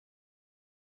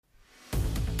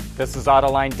This is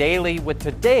Autoline Daily with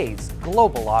today's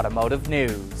global automotive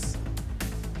news.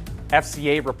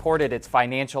 FCA reported its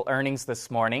financial earnings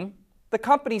this morning. The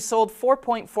company sold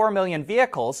 4.4 million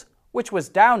vehicles, which was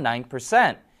down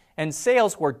 9%, and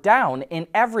sales were down in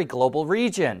every global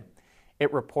region.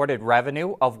 It reported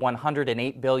revenue of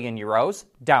 108 billion euros,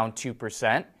 down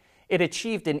 2%. It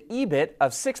achieved an EBIT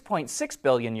of 6.6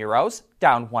 billion euros,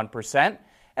 down 1%,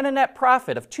 and a net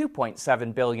profit of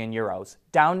 2.7 billion euros,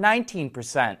 down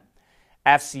 19%.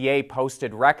 FCA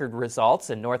posted record results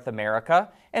in North America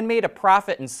and made a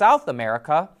profit in South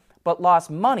America, but lost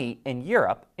money in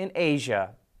Europe and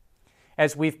Asia.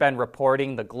 As we've been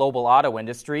reporting, the global auto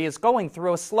industry is going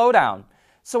through a slowdown,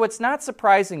 so it's not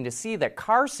surprising to see that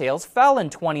car sales fell in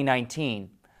 2019.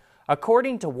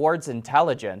 According to Ward's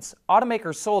Intelligence,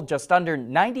 automakers sold just under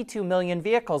 92 million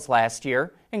vehicles last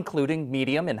year, including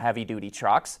medium and heavy-duty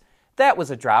trucks. That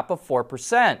was a drop of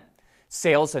 4%.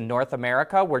 Sales in North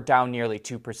America were down nearly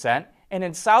 2%, and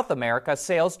in South America,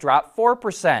 sales dropped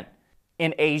 4%.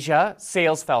 In Asia,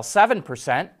 sales fell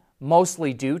 7%,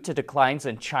 mostly due to declines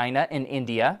in China and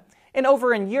India. And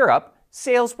over in Europe,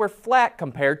 sales were flat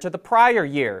compared to the prior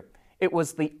year. It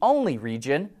was the only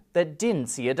region that didn't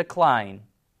see a decline.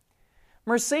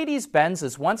 Mercedes-Benz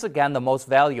is once again the most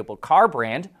valuable car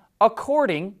brand,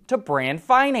 according to Brand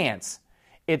Finance.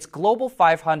 Its Global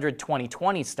 500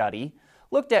 2020 study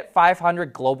looked at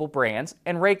 500 global brands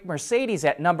and ranked Mercedes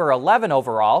at number 11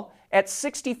 overall at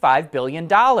 $65 billion,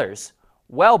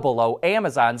 well below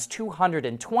Amazon's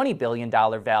 $220 billion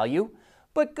value,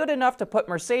 but good enough to put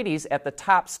Mercedes at the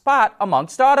top spot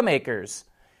amongst automakers.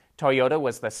 Toyota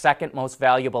was the second most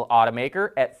valuable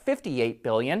automaker at $58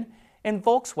 billion, and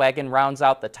Volkswagen rounds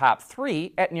out the top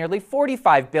three at nearly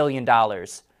 $45 billion.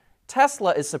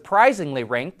 Tesla is surprisingly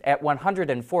ranked at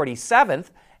 147th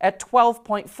at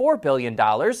 $12.4 billion,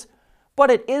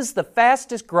 but it is the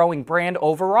fastest growing brand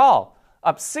overall,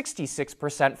 up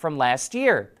 66% from last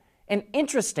year. And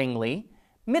interestingly,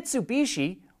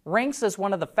 Mitsubishi ranks as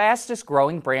one of the fastest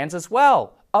growing brands as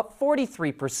well, up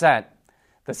 43%.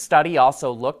 The study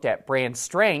also looked at brand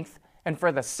strength, and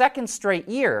for the second straight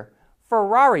year,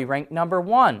 Ferrari ranked number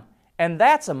 1, and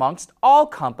that's amongst all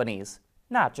companies,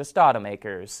 not just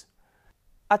automakers.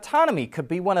 Autonomy could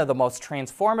be one of the most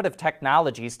transformative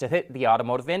technologies to hit the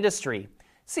automotive industry.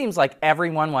 Seems like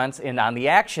everyone wants in on the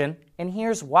action, and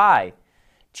here's why.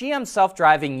 GM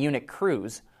self-driving unit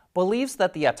Cruise believes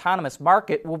that the autonomous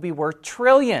market will be worth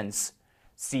trillions.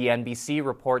 CNBC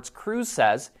reports Cruise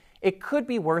says it could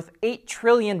be worth $8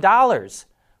 trillion, $5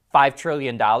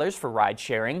 trillion for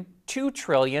ride-sharing, $2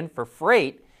 trillion for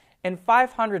freight, and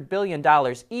 $500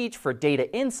 billion each for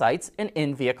data insights and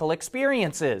in-vehicle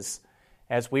experiences.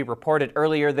 As we reported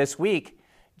earlier this week,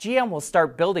 GM will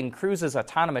start building Cruise's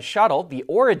autonomous shuttle, the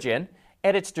Origin,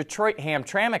 at its Detroit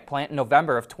Hamtramck plant in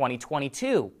November of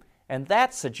 2022, and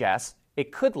that suggests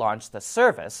it could launch the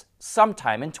service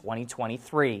sometime in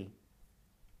 2023.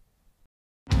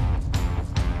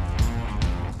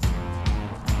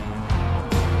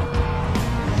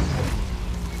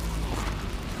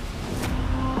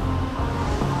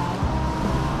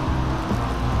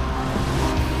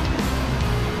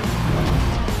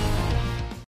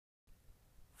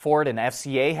 Ford and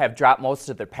FCA have dropped most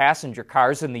of their passenger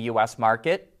cars in the U.S.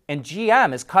 market, and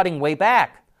GM is cutting way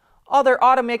back. Other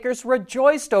automakers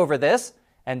rejoiced over this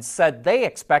and said they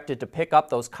expected to pick up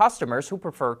those customers who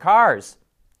prefer cars.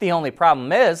 The only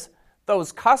problem is,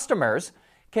 those customers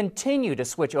continue to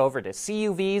switch over to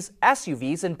CUVs,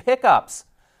 SUVs, and pickups.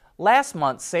 Last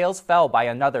month, sales fell by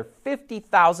another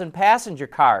 50,000 passenger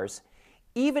cars.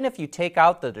 Even if you take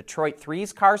out the Detroit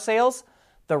 3's car sales,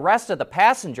 the rest of the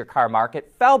passenger car market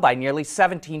fell by nearly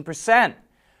 17%.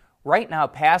 Right now,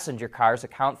 passenger cars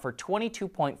account for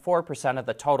 22.4% of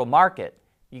the total market.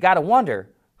 You gotta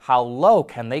wonder, how low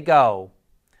can they go?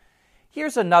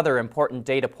 Here's another important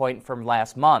data point from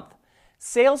last month.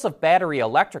 Sales of battery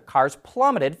electric cars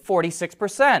plummeted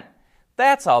 46%.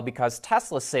 That's all because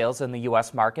Tesla sales in the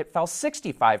U.S. market fell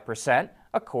 65%,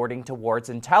 according to Ward's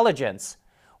Intelligence.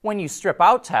 When you strip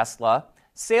out Tesla,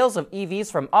 sales of EVs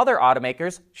from other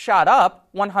automakers shot up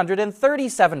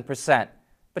 137%.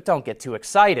 But don't get too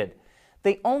excited.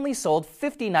 They only sold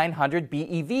 5,900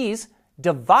 BEVs,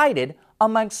 divided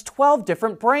amongst 12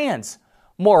 different brands.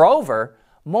 Moreover,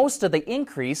 most of the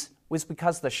increase was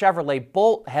because the Chevrolet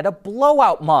Bolt had a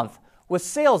blowout month, with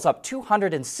sales up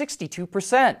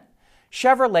 262%.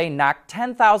 Chevrolet knocked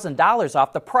 $10,000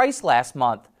 off the price last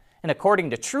month, and according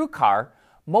to TrueCar,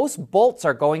 most Bolts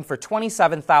are going for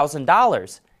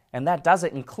 $27,000, and that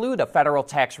doesn't include a federal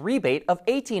tax rebate of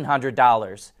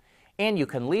 $1,800. And you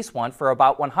can lease one for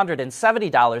about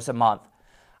 $170 a month.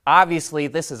 Obviously,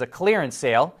 this is a clearance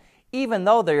sale, even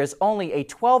though there is only a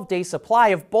 12-day supply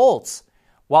of bolts.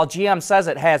 While GM says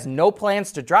it has no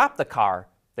plans to drop the car,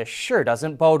 this sure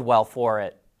doesn't bode well for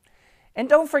it. And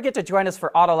don't forget to join us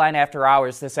for Autoline After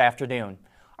Hours this afternoon.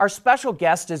 Our special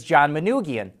guest is John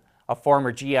Manoogian, a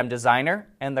former GM designer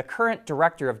and the current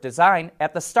director of design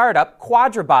at the startup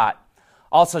Quadrabot.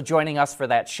 Also joining us for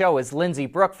that show is Lindsay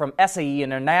Brooke from SAE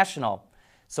International.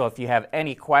 So if you have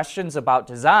any questions about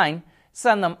design,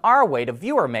 send them our way to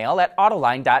viewer mail at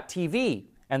autoline.tv,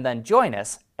 and then join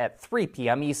us at 3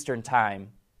 p.m. Eastern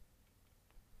Time.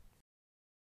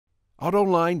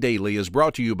 AutoLine Daily is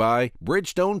brought to you by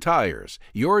Bridgestone Tires,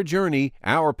 your journey,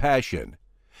 our passion,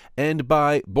 and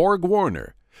by Borg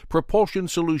Warner, propulsion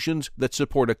solutions that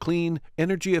support a clean,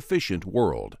 energy-efficient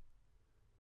world.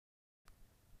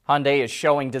 Hyundai is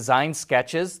showing design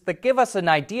sketches that give us an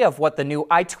idea of what the new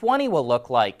i20 will look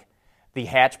like. The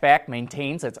hatchback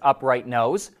maintains its upright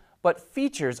nose, but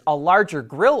features a larger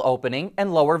grille opening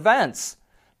and lower vents.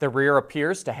 The rear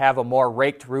appears to have a more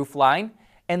raked roofline,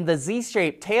 and the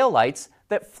Z-shaped taillights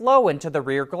that flow into the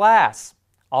rear glass.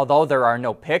 Although there are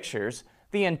no pictures,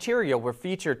 the interior will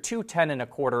feature two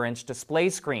 10.25-inch display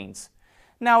screens.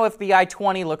 Now, if the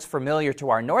i20 looks familiar to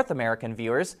our North American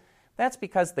viewers, that's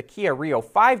because the Kia Rio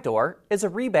 5-door is a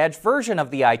rebadged version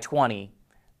of the i20.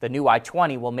 The new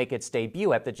i20 will make its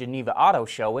debut at the Geneva Auto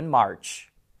Show in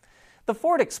March. The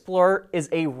Ford Explorer is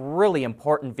a really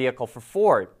important vehicle for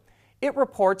Ford. It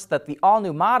reports that the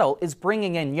all-new model is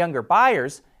bringing in younger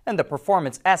buyers, and the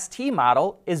Performance ST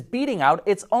model is beating out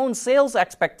its own sales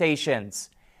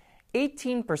expectations.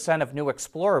 18% of new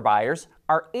Explorer buyers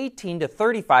are 18 to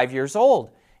 35 years old,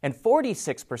 and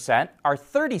 46% are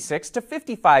 36 to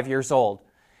 55 years old.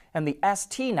 And the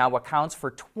ST now accounts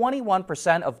for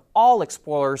 21% of all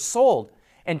Explorers sold,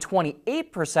 and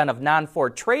 28% of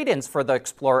non-Ford trade-ins for the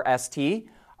Explorer ST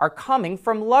are coming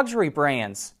from luxury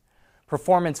brands.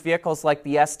 Performance vehicles like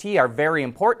the ST are very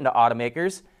important to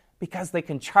automakers because they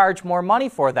can charge more money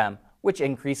for them, which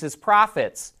increases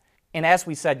profits. And as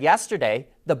we said yesterday,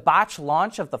 the botched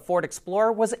launch of the Ford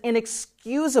Explorer was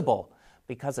inexcusable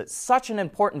because it's such an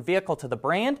important vehicle to the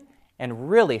brand and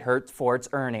really hurt Ford's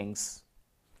earnings.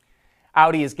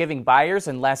 Audi is giving buyers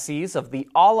and lessees of the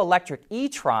all-electric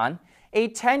e-tron a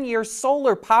 10-year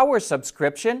solar power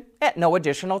subscription at no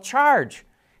additional charge.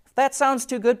 If that sounds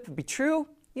too good to be true,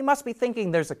 you must be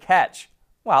thinking there's a catch.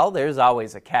 Well, there's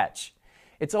always a catch.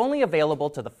 It's only available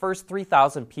to the first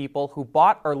 3,000 people who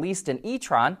bought or leased an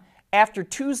e-tron after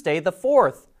Tuesday the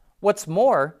 4th. What's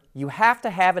more, you have to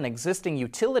have an existing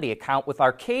utility account with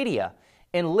Arcadia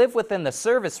and live within the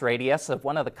service radius of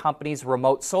one of the company's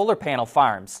remote solar panel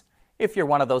farms. If you're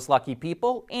one of those lucky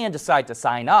people and decide to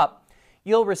sign up,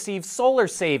 you'll receive solar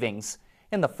savings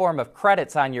in the form of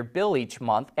credits on your bill each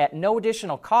month at no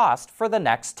additional cost for the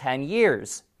next 10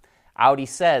 years. Audi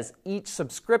says each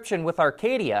subscription with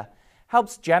Arcadia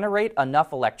helps generate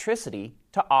enough electricity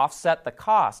to offset the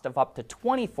cost of up to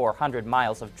 2,400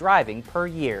 miles of driving per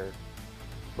year.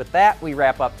 With that, we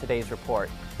wrap up today's report.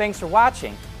 Thanks for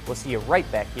watching. We'll see you right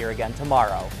back here again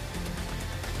tomorrow.